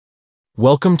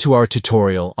Welcome to our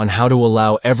tutorial on how to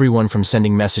allow everyone from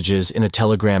sending messages in a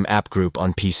Telegram app group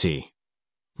on PC.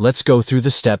 Let's go through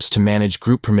the steps to manage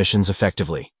group permissions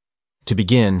effectively. To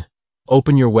begin,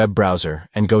 open your web browser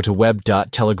and go to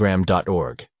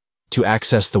web.telegram.org to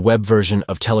access the web version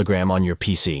of Telegram on your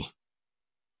PC.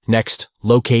 Next,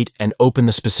 locate and open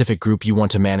the specific group you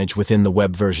want to manage within the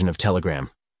web version of Telegram.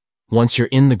 Once you're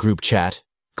in the group chat,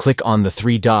 click on the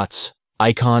three dots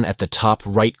icon at the top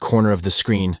right corner of the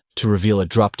screen to reveal a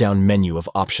drop-down menu of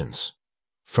options.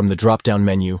 From the drop-down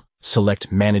menu,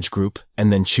 select Manage Group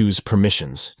and then choose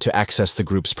Permissions to access the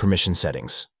group's permission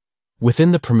settings.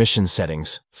 Within the permission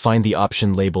settings, find the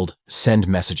option labeled Send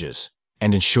Messages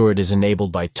and ensure it is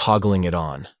enabled by toggling it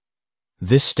on.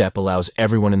 This step allows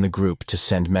everyone in the group to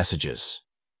send messages.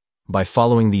 By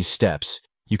following these steps,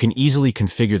 you can easily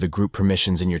configure the group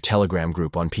permissions in your Telegram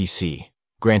group on PC,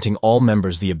 granting all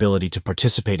members the ability to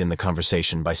participate in the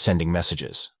conversation by sending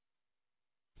messages.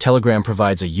 Telegram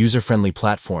provides a user-friendly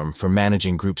platform for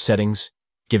managing group settings,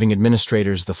 giving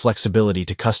administrators the flexibility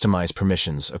to customize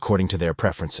permissions according to their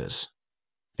preferences.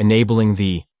 Enabling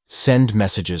the Send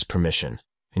Messages permission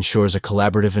ensures a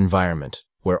collaborative environment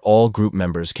where all group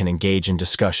members can engage in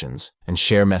discussions and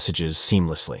share messages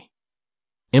seamlessly.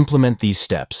 Implement these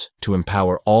steps to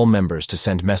empower all members to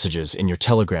send messages in your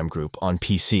Telegram group on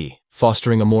PC,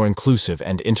 fostering a more inclusive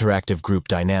and interactive group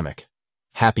dynamic.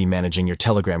 Happy managing your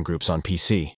Telegram groups on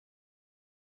PC.